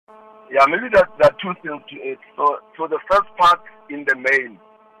Yeah, maybe there are two things to it. So the first part in the mail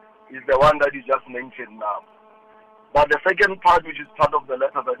is the one that you just mentioned now. But the second part, which is part of the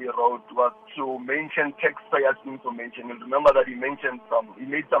letter that he wrote, was to mention taxpayers' information. You'll remember that he made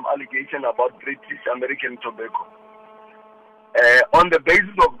some allegation about British American tobacco. On the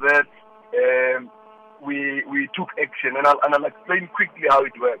basis of that, we took action, and I'll explain quickly how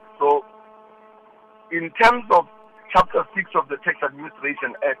it works. So, in terms of Chapter 6 of the Tax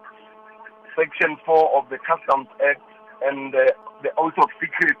Administration Act, Section 4 of the Customs Act, and the oath of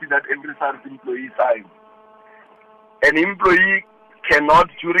secrecy that every Sars employee signs, an employee cannot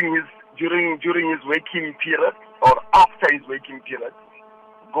during his working period or after his working period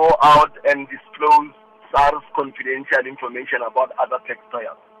go out and disclose Sars confidential information about other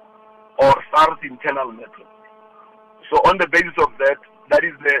taxpayers or Sars internal matters. So on the basis of that, that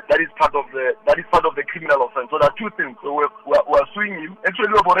is part of the criminal offense. So there are two things. So we're suing him. Actually,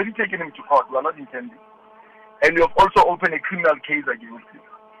 we have already taken him to court. We are not intending, and we have also opened a criminal case against him.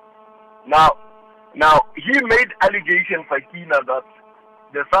 Now he made allegations, Sakina, that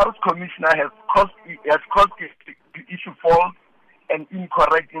the Sars commissioner has caused it to issue false and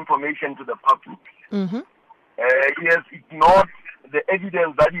incorrect information to the public. Mm-hmm. He has ignored the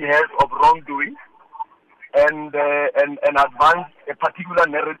evidence that he has of wrongdoing, and advanced a particular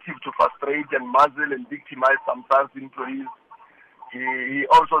narrative to frustrate and muzzle and victimize some Sars employees. He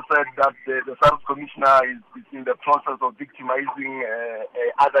also said that the Sars commissioner is in the process of victimizing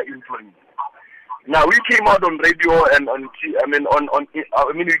other employees. Now we came out on radio and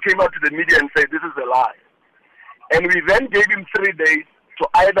we came out to the media and said this is a lie, and we then gave him 3 days to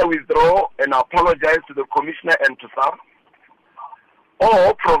either withdraw and apologize to the commissioner and to Sars,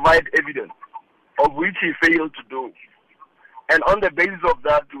 or provide evidence, of which he failed to do. And on the basis of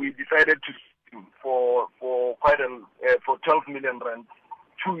that, we decided to sue him for 12 million rand,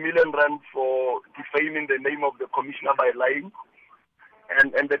 2 million rand for defaming the name of the commissioner by lying,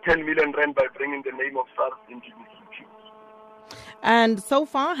 and the 10 million rand by bringing the name of Sars into disrepute. And so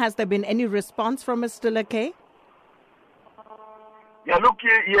far, has there been any response from Mr. Lackay? Yeah, look,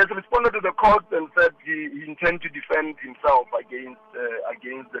 he has responded to the court and said he intends to defend himself against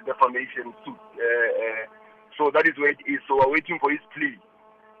the defamation suit. So that is where it is. So we're waiting for his plea.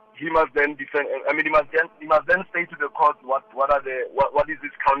 He must then defend. He must then say to the court what is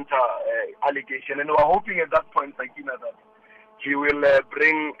this counter allegation, and we're hoping at that point, Sakina, that he will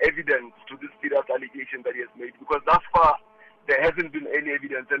bring evidence to this serious allegation that he has made, because thus far there hasn't been any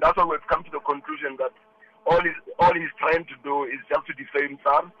evidence, and that's why we've come to the conclusion that all he's trying to do is just to defame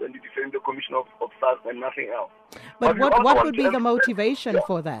Sars and to defame the commission of Sars and nothing else. But what would be the motivation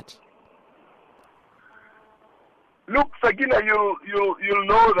for that? Look, Sakina, you'll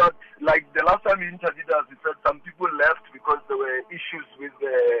know that, like the last time he interviewed us, he said some people left because there were issues with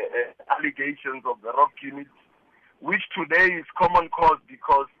the allegations of the rock unit, which today is common cause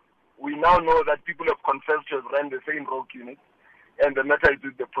because we now know that people have confessed to have ran the same rock unit, and the matter is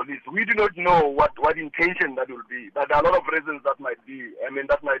with the police. We do not know what intention that will be, but there are a lot of reasons that might be.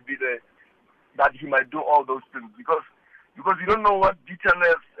 That might be that he might do all those things because you don't know what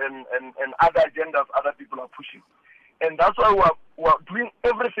bitterness and other agendas other people are pushing. And that's why we're doing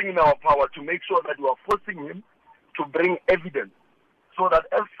everything in our power to make sure that we are forcing him to bring evidence so that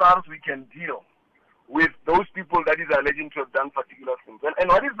as Sars we can deal with those people that is alleging to have done particular things. And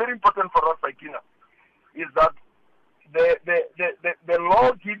what is very important for us, Sakina, is that the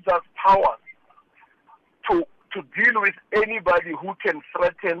law gives us power to deal with anybody who can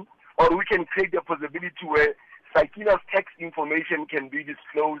threaten or who can create a possibility where Sakina's tax information can be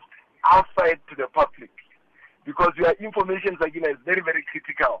disclosed outside to the public. Because your information, Sakina, is very, very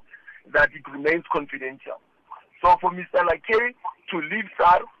critical that it remains confidential. So for Mr. Lackay to leave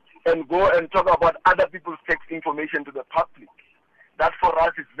Sars and go and talk about other people's tax information to the public, that for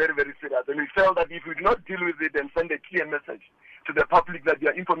us is very, very serious. And we felt that if we do not deal with it and send a clear message to the public that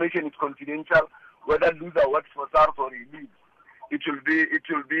your information is confidential, whether loser works for Sars or he leaves, it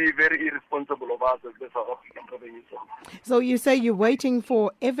will be very irresponsible of us as the South African Revenue Service. So you say you're waiting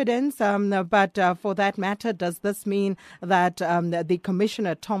for evidence, but for that matter, does this mean that the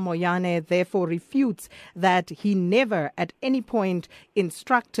Commissioner, Tom Moyane, therefore refutes that he never at any point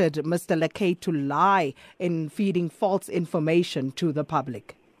instructed Mr. Lackay to lie in feeding false information to the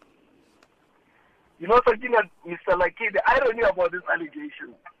public? You know, Sakina, Mr. Lackay, the irony about this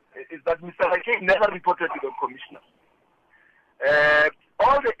allegation is that Mr. Lackay never reported to the Commissioner.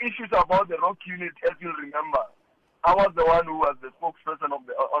 All the issues about the rock unit, as you'll remember, I was the one who was the spokesperson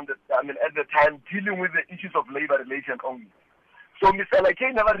at the time dealing with the issues of labor relations only. So Mr.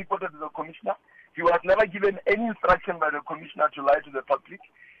 Lackay never reported to the commissioner. He was never given any instruction by the commissioner to lie to the public.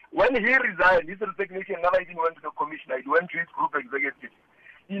 When he resigned, his resignation never even went to the commissioner. It went to his group executive.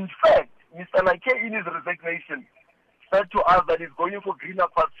 In fact, Mr. Lackay, in his resignation, said to us that he's going for greener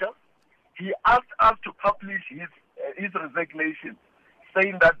pastures. He asked us to publish his resignation,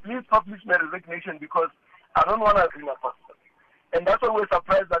 saying that please publish my resignation because I don't want a greener pasture. And that's why we're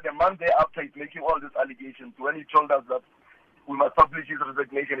surprised that a month thereafter he's making all these allegations when he told us that we must publish his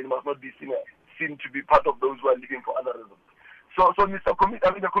resignation and he must not be seen to be part of those who are leaving for other reasons. So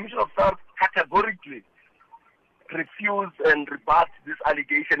the Commission of Sars categorically refused and rebuffed this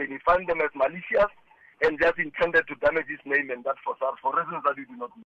allegation, and he found them as malicious and just intended to damage his name and that for SARS for reasons that we do not know.